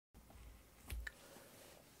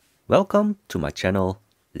Welcome to my channel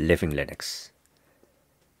Living Linux.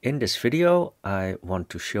 In this video I want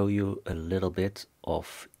to show you a little bit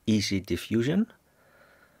of Easy Diffusion,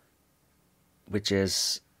 which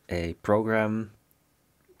is a program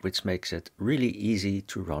which makes it really easy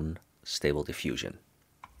to run Stable Diffusion.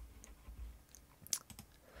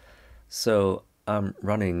 So I'm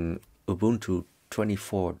running Ubuntu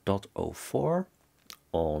 24.04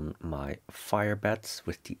 on my Firebat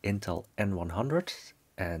with the Intel N100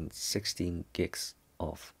 and 16 gigs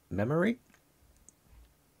of memory.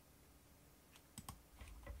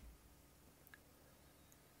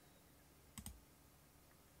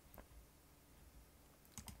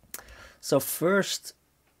 So first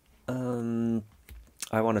I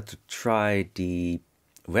wanted to try the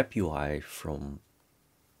web UI from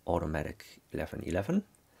Automatic 1111,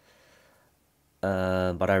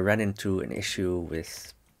 but I ran into an issue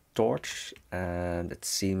with Torch, and it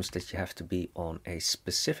seems that you have to be on a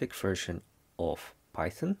specific version of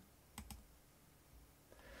Python.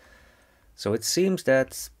 So it seems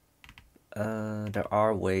that there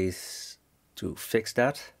are ways to fix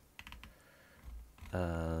that,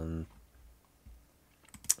 but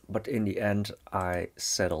in the end I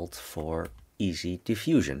settled for Easy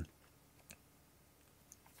Diffusion.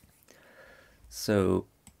 So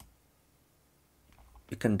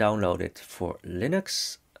you can download it for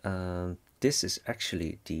Linux. This is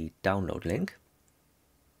actually the download link.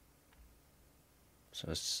 So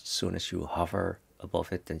as soon as you hover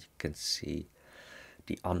above it, then you can see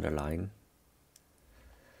the underline.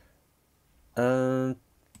 I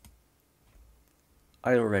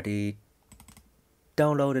already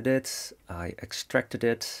downloaded it, I extracted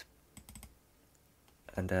it,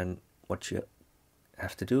 and then what you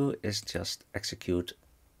have to do is just execute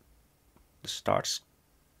the start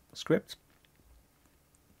script.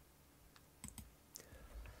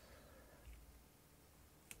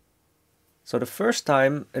 So the first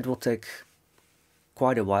time it will take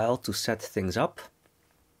quite a while to set things up,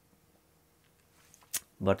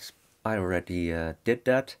 but I already did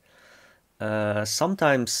that.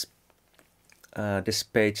 Sometimes this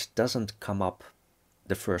page doesn't come up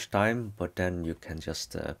the first time, but then you can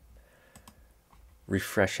just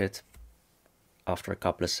refresh it after a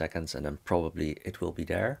couple of seconds and then probably it will be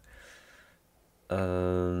there.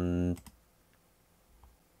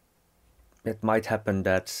 It might happen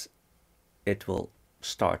that it will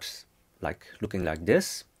start looking like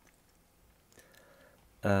this,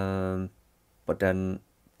 but then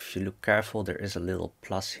if you look careful, there is a little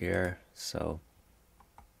plus here, so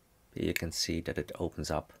you can see that it opens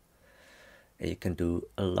up and you can do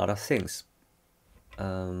a lot of things.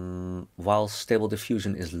 While Stable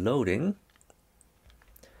Diffusion is loading,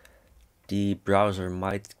 the browser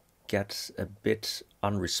might get a bit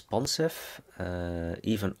unresponsive,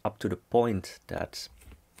 even up to the point that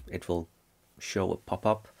it will show a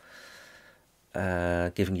pop-up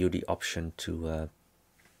giving you the option to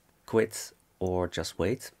quit or just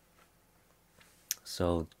wait.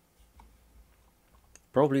 So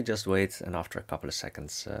probably just wait, and after a couple of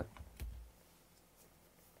seconds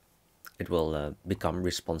it will become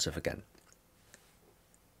responsive again.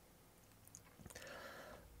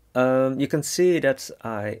 You can see that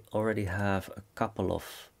I already have a couple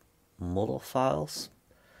of model files.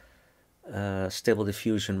 Stable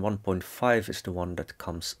Diffusion 1.5 is the one that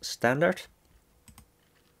comes standard,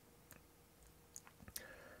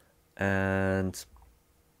 and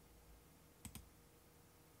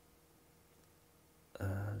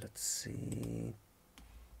let's see.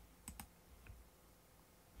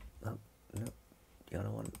 Oh, no, the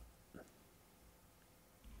other one.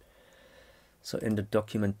 So in the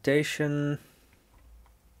documentation,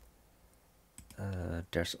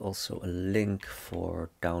 there's also a link for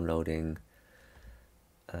downloading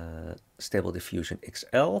Stable Diffusion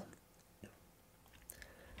XL.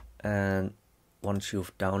 And once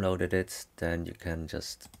you've downloaded it, then you can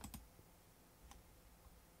just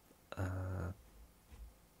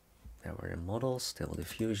there were the models, Stable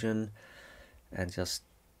Diffusion, and just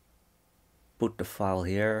put the file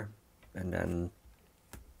here, and then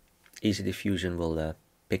Easy Diffusion will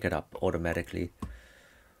pick it up automatically,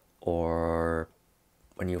 or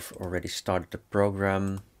when you've already started the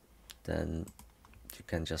program, then you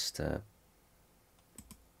can just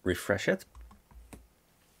refresh it.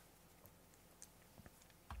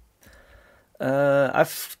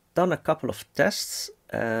 I've done a couple of tests,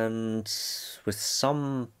 and with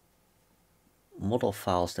some model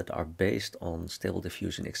files that are based on Stable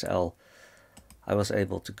Diffusion XL, I was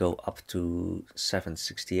able to go up to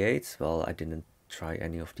 768. Well, I didn't try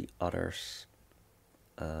any of the others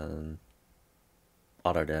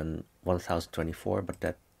other than 1024, but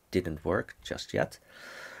that didn't work just yet.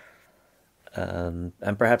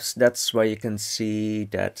 And perhaps that's where you can see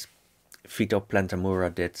that Vito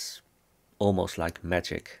Plantamura did almost like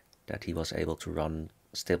magic, that he was able to run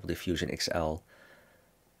Stable Diffusion XL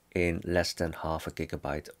in less than half a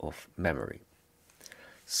gigabyte of memory.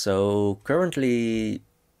 So currently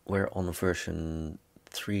we're on version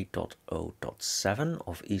 3.0.7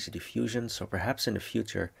 of Easy Diffusion, so perhaps in the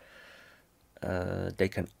future they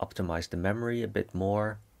can optimize the memory a bit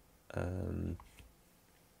more,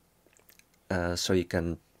 so you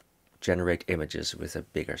can generate images with a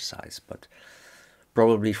bigger size. But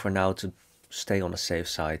probably for now, to stay on the safe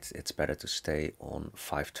side, it's better to stay on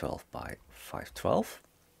 512 by 512.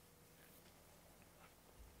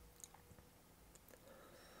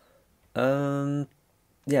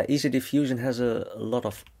 Yeah, Easy Diffusion has a lot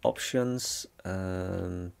of options.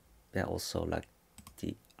 Yeah, also like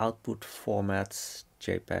the output formats,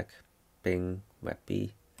 JPEG, PNG,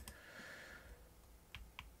 WebP.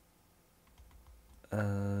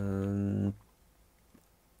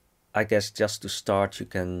 I guess just to start, you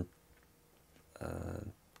can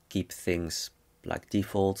keep things like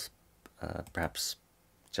default, perhaps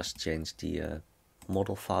just change the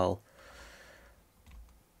model file.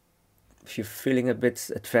 If you're feeling a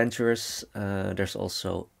bit adventurous, there's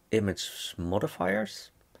also image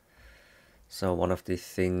modifiers. So one of the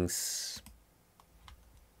things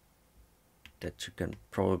that you can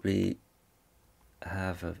probably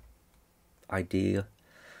have an idea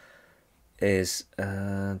is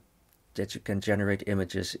that you can generate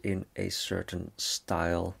images in a certain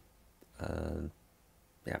style.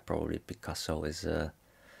 Yeah, probably Picasso is a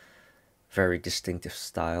very distinctive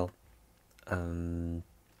style. And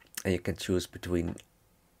you can choose between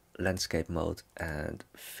landscape mode and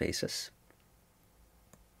faces.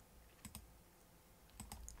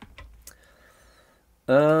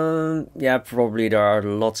 Yeah, probably there are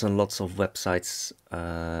lots and lots of websites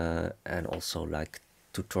and also like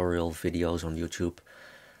tutorial videos on YouTube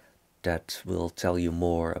that will tell you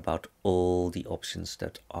more about all the options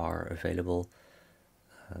that are available.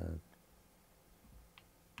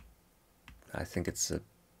 I think it's a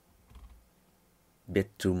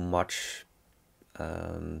bit too much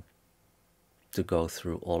to go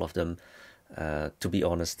through all of them. To be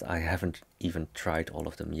honest, I haven't even tried all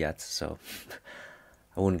of them yet, so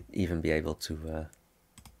I wouldn't even be able to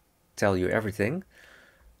tell you everything.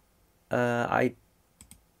 I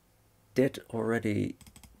did already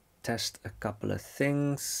test a couple of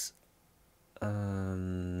things.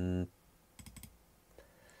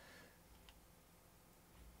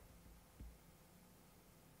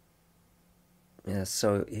 Yeah,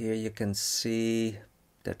 so here you can see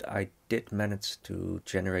that I did manage to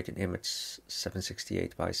generate an image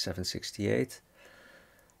 768 by 768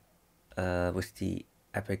 with the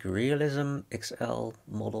Epic Realism XL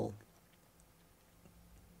model.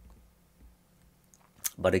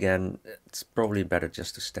 But again, it's probably better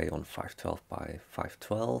just to stay on 512 by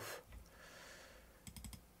 512.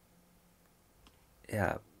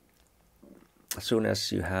 Yeah, as soon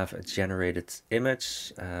as you have a generated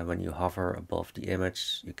image, when you hover above the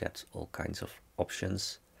image, you get all kinds of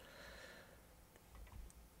options.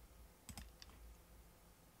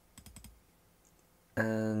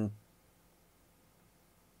 And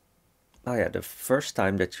oh yeah, the first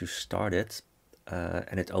time that you start it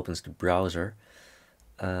and it opens the browser,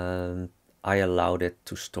 I allowed it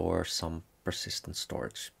to store some persistent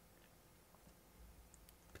storage,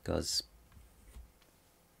 because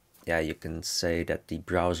yeah, you can say that the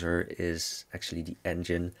browser is actually the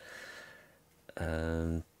engine,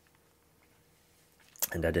 and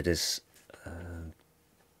that it is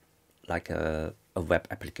like a web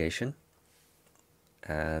application,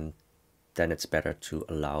 and then it's better to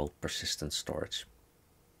allow persistent storage.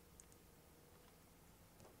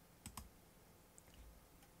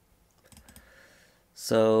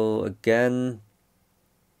 So again,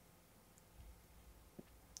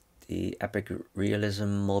 the Epic Realism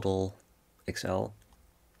model XL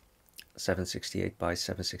 768 by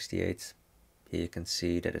 768. Here you can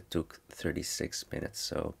see that it took 36 minutes.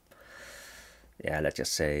 So yeah, let's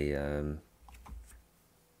just say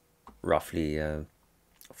roughly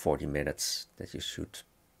 40 minutes that you should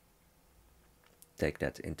take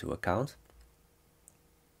that into account.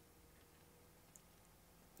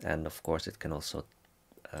 And of course it can also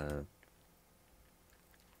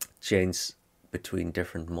change between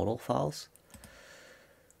different model files.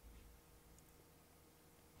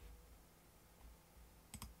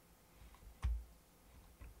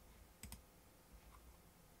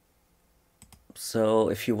 So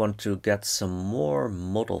if you want to get some more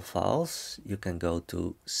model files, you can go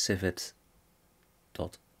to Civit.AI.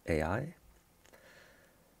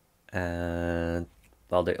 And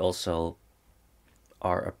well, they also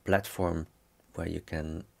are a platform where you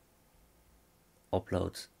can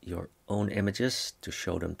upload your own images to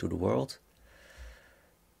show them to the world.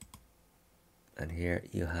 And here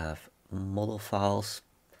you have model files.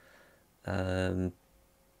 Yeah,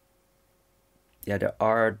 there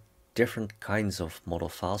are different kinds of model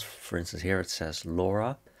files. For instance, here it says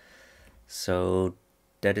LoRa. So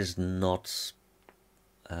that is not,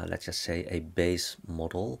 let's just say, a base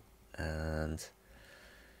model. And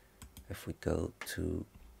if we go to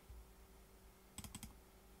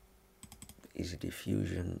Easy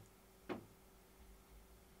Diffusion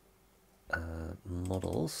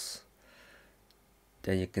models,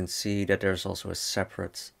 then you can see that there's also a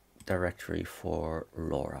separate directory for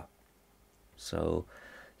LoRa. So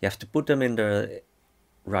you have to put them in the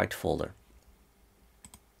right folder.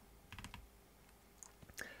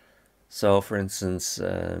 So for instance,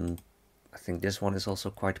 I think this one is also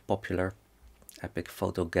quite popular, Epic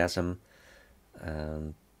Photogasm.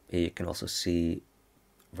 Here you can also see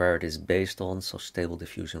where it is based on, so Stable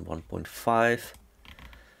Diffusion 1.5.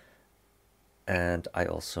 And I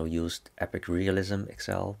also used Epic Realism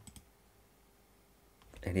XL.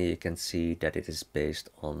 And here you can see that it is based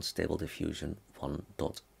on Stable Diffusion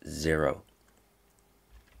 1.0.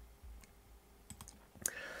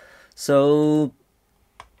 So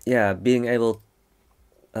yeah, being able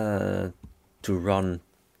to run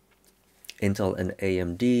Intel and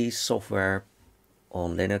AMD software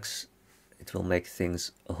on Linux, it will make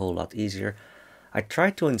things a whole lot easier. I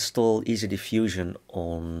tried to install Easy Diffusion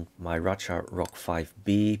on my Racha Rock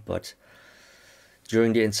 5B, but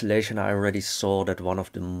during the installation I already saw that one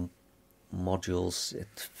of the modules,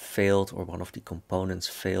 it failed, or one of the components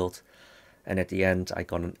failed, and at the end I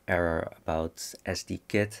got an error about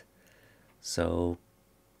SDKit. So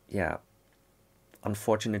yeah,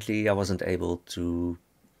 unfortunately I wasn't able to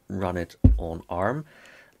run it on ARM.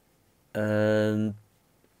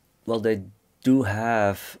 Well, they do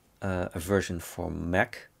have a version for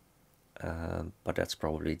Mac, but that's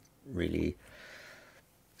probably really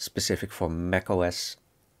specific for macOS.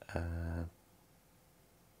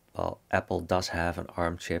 Well, Apple does have an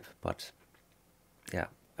ARM chip, but yeah,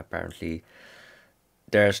 apparently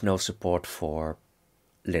there's no support for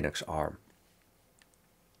Linux ARM.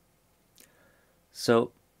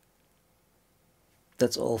 So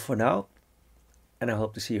that's all for now, and I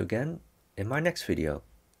hope to see you again in my next video.